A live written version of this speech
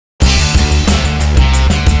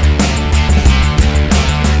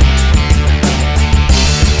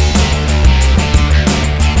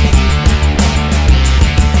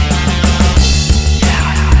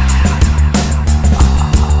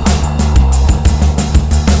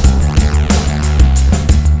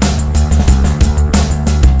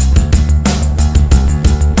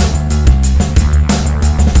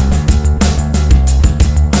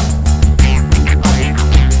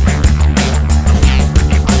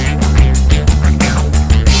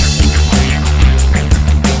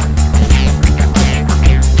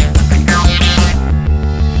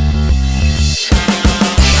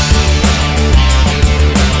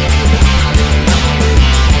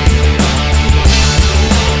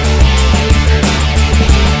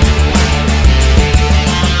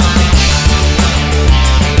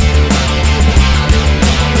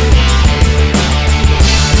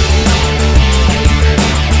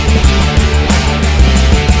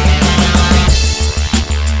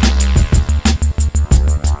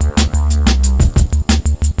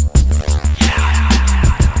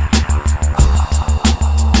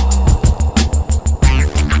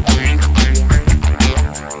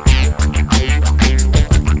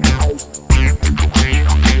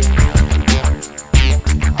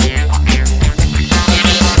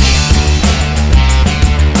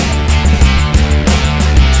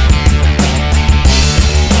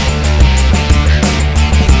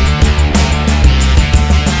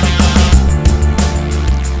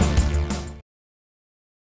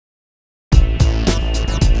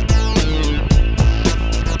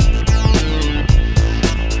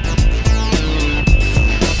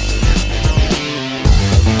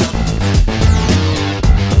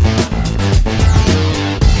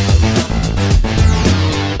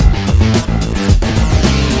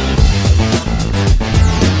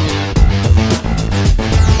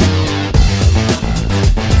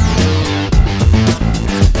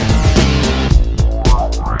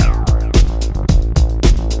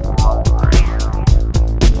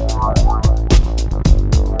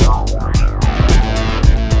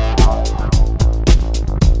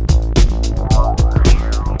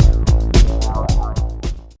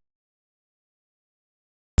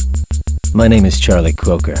My name is Charlie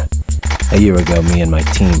Croker. A year ago, me and my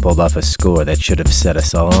team pulled off a score that should have set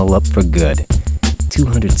us all up for good.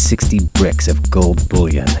 260 bricks of gold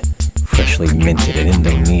bullion, freshly minted in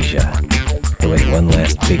Indonesia. It was one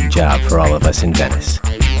last big job for all of us in Venice.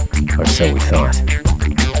 Or so we thought.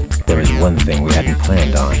 There was one thing we hadn't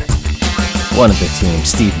planned on. One of the team,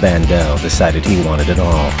 Steve Bandel, decided he wanted it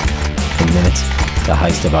all. In minutes, the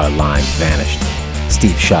heist of our lives vanished.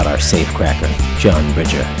 Steve shot our safecracker, John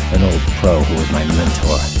Bridger, an old pro who was my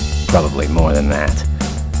mentor. Probably more than that.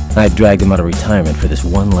 I dragged him out of retirement for this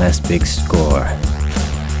one last big score.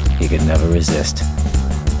 He could never resist,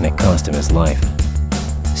 and it cost him his life.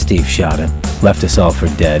 Steve shot him, left us all for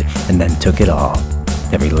dead, and then took it all.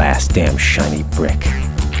 Every last damn shiny brick.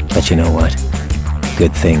 But you know what?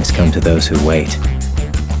 Good things come to those who wait.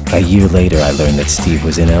 A year later, I learned that Steve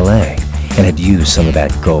was in LA and had used some of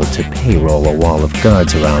that gold to payroll a wall of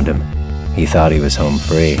guards around him. He thought he was home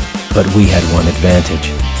free, but we had one advantage.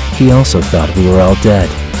 He also thought we were all dead.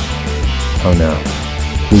 Oh no,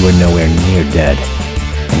 we were nowhere near dead,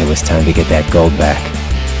 and it was time to get that gold back.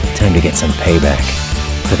 Time to get some payback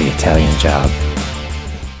for the Italian job.